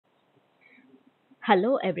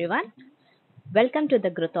Hello everyone, welcome to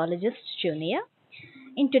the Growthologists Junior.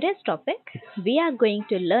 In today's topic, we are going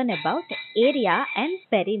to learn about area and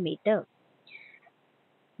perimeter.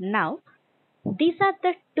 Now, these are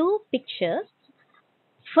the two pictures.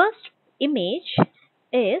 First image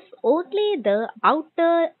is only the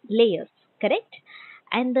outer layers, correct?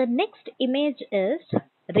 And the next image is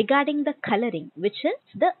regarding the coloring, which is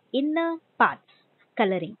the inner parts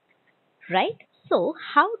coloring, right? So,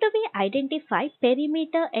 how do we identify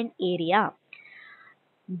perimeter and area?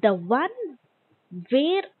 The one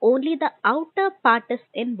where only the outer part is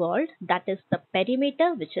involved, that is the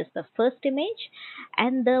perimeter, which is the first image,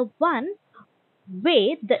 and the one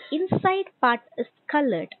where the inside part is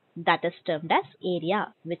colored, that is termed as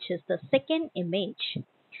area, which is the second image.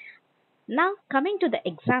 Now, coming to the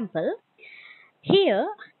example, here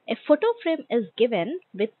a photo frame is given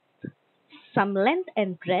with some length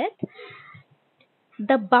and breadth.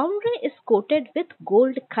 The boundary is coated with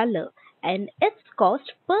gold color and its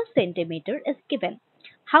cost per centimeter is given.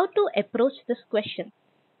 How to approach this question?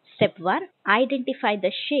 Step 1. Identify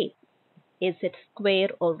the shape. Is it square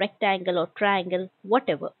or rectangle or triangle,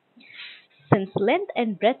 whatever. Since length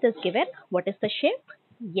and breadth is given, what is the shape?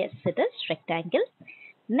 Yes, it is rectangle.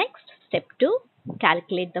 Next, step 2.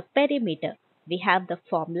 Calculate the perimeter. We have the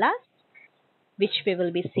formulas which we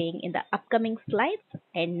will be seeing in the upcoming slides.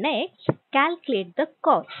 And next, calculate the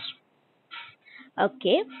cost.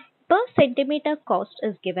 Okay, per centimeter cost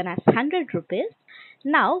is given as 100 rupees.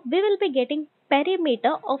 Now, we will be getting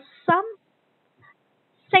perimeter of some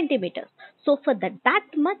centimeters. So, for that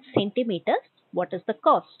much centimeters, what is the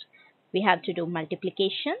cost? We have to do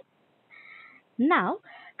multiplication. Now,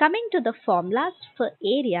 coming to the formulas for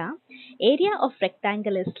area, area of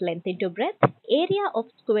rectangle is length into breadth, area of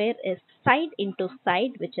square is side into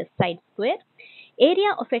side, which is side square,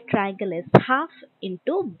 area of a triangle is half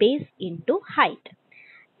into base into height.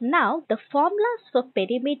 Now, the formulas for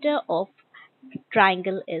perimeter of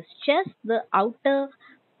triangle is just the outer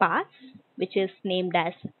parts, which is named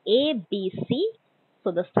as A, B, C.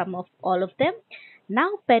 So, the sum of all of them. Now,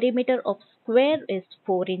 perimeter of square is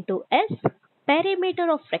 4 into S. Perimeter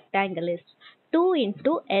of rectangle is 2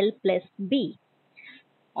 into L plus B.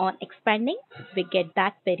 On expanding, we get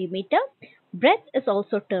that perimeter. Breadth is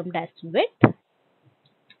also termed as width.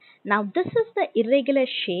 Now, this is the irregular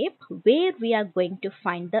shape where we are going to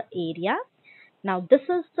find the area. Now, this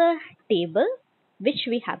is the table which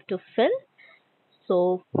we have to fill.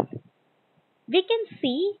 So, we can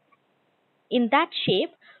see in that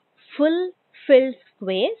shape full filled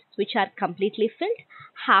squares which are completely filled,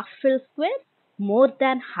 half filled squares, more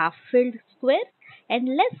than half filled squares, and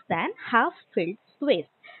less than half filled squares.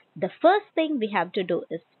 The first thing we have to do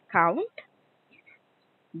is count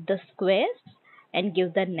the squares and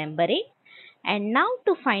give the numbering. And now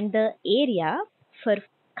to find the area for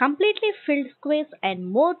completely filled squares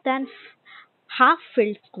and more than half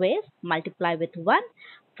filled squares, multiply with 1.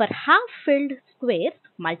 For half filled squares,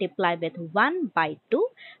 multiply with 1 by 2.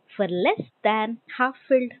 For less than half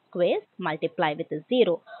filled squares, multiply with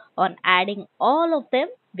 0. On adding all of them,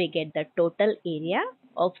 we get the total area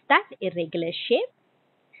of that irregular shape.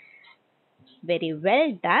 Very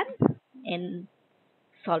well done in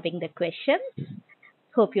solving the questions.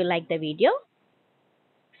 Hope you like the video.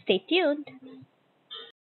 Stay tuned.